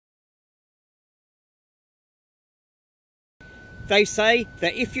They say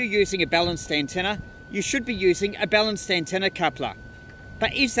that if you're using a balanced antenna, you should be using a balanced antenna coupler.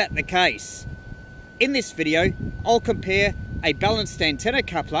 But is that the case? In this video, I'll compare a balanced antenna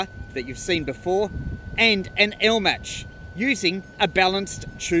coupler that you've seen before and an L-match using a balanced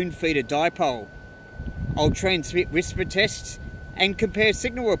tune feeder dipole. I'll transmit whisper tests and compare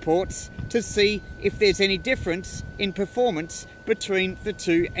signal reports to see if there's any difference in performance between the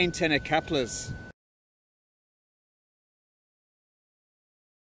two antenna couplers.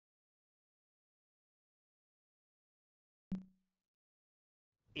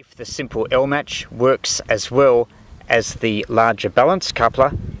 If the simple L-match works as well as the larger balanced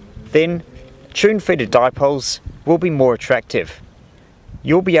coupler, then tune feeder dipoles will be more attractive.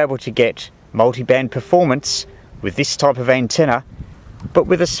 You'll be able to get multiband performance with this type of antenna, but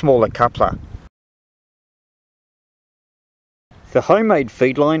with a smaller coupler. The homemade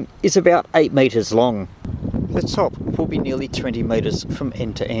feed line is about 8 meters long. The top will be nearly 20 meters from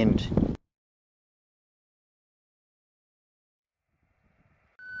end to end.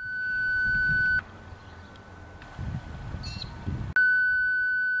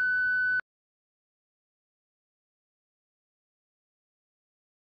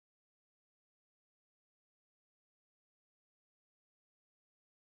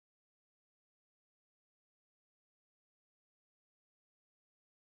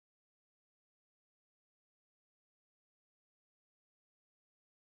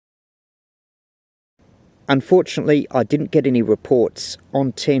 Unfortunately, I didn't get any reports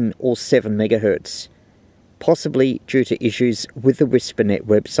on 10 or 7 megahertz, possibly due to issues with the WhisperNet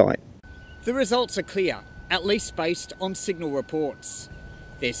website. The results are clear, at least based on signal reports.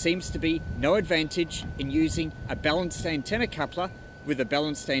 There seems to be no advantage in using a balanced antenna coupler with a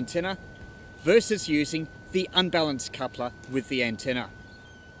balanced antenna versus using the unbalanced coupler with the antenna.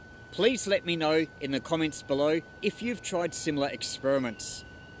 Please let me know in the comments below if you've tried similar experiments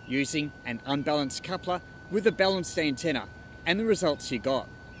using an unbalanced coupler with a balanced antenna and the results you got.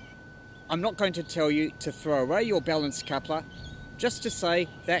 I'm not going to tell you to throw away your balanced coupler, just to say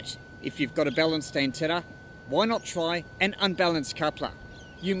that if you've got a balanced antenna, why not try an unbalanced coupler?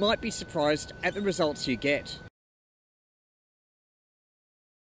 You might be surprised at the results you get.